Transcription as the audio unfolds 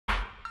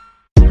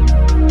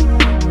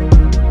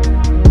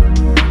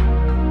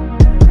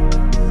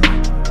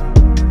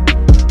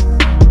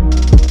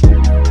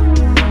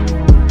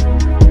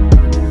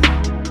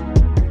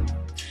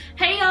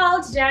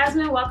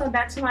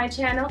back to my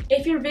channel.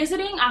 If you're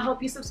visiting, I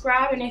hope you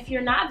subscribe, and if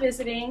you're not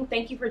visiting,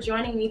 thank you for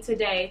joining me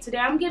today. Today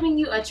I'm giving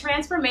you a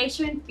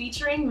transformation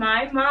featuring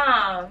my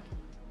mom.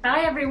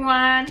 Hi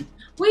everyone.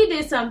 We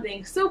did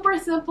something super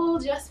simple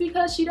just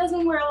because she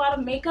doesn't wear a lot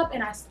of makeup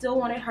and I still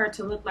wanted her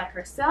to look like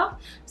herself.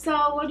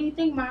 So what do you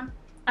think, Mom?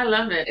 I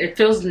love it. It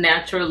feels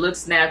natural,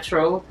 looks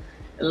natural.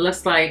 It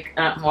looks like,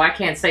 well, I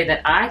can't say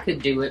that I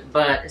could do it,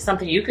 but it's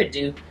something you could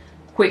do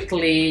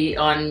quickly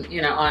on,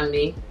 on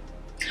me.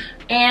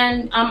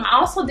 And I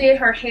also did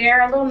her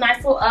hair, a nice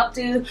little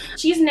updo.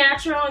 She's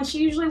natural and she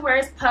usually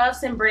wears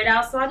puffs and braid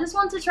out, so I just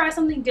wanted to try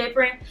something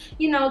different,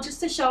 just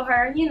to show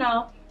her,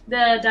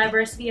 the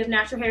diversity of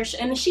natural hair.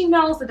 And she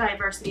knows the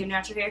diversity of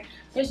natural hair.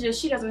 It's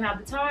just she doesn't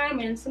have the time,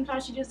 and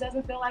sometimes she just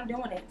doesn't feel like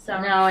doing it. So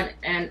no,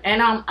 and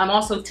I'm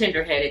also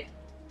tender-headed.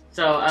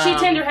 So she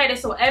tender-headed,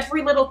 so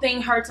every little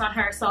thing hurts on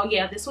her. So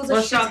yeah, this was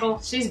a struggle.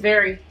 She's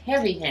very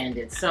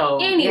heavy-handed. So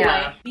anyway,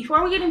 yeah.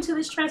 Before we get into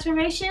this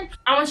transformation,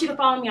 I want you to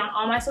follow me on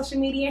all my social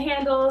media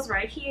handles,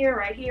 right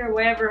here,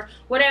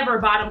 whatever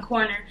bottom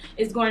corner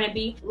is going to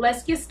be.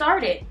 Let's get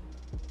started.